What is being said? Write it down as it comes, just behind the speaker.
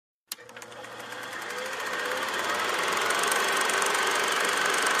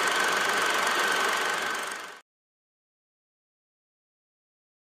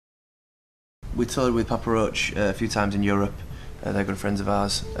we toured with Papa Roach a few times in Europe. They're good friends of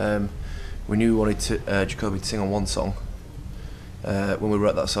ours. We knew we wanted Jacoby to sing on one song. When we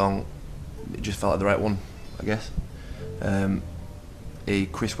wrote that song, it just felt like the right one, I guess.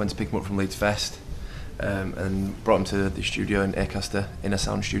 Chris went to pick him up from Leeds Fest and brought him to the studio in Acaster, Inner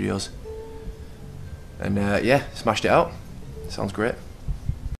Sound Studios. And yeah, smashed it out. Sounds great.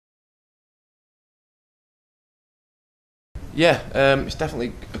 Yeah, it's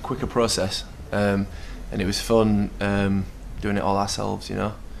definitely a quicker process, and it was fun doing it all ourselves, you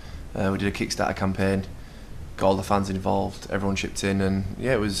know. We did a Kickstarter campaign, got all the fans involved, everyone chipped in, and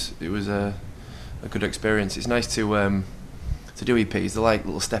yeah, it was a good experience. It's nice to do EPs. They're like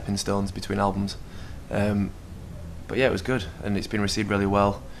little stepping stones between albums. But yeah, it was good, and it's been received really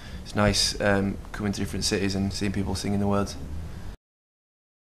well. It's nice coming to different cities and seeing people singing the words.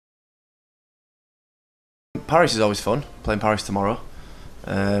 Paris is always fun, playing Paris tomorrow.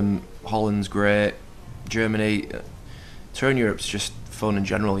 Holland's great, Germany. Touring Europe's just fun in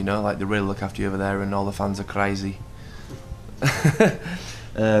general, you know, like they really look after you over there and all the fans are crazy.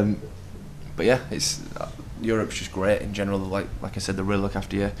 But yeah, Europe's just great in general. Like I said, they really look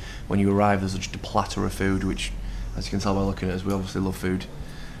after you. When you arrive, there's just a platter of food, which, as you can tell by looking at us, we obviously love food.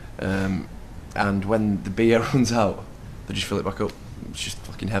 And when the beer runs out, they just fill it back up. It's just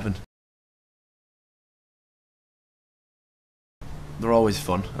fucking heaven. They're always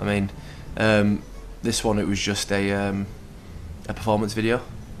fun. I mean, this one, it was just a performance video,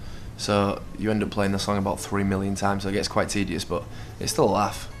 so you end up playing the song about 3 million times, so it gets quite tedious, but it's still a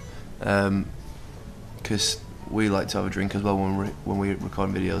laugh, because we like to have a drink as well when we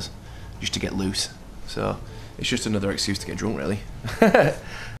record videos, just to get loose, so it's just another excuse to get drunk, really.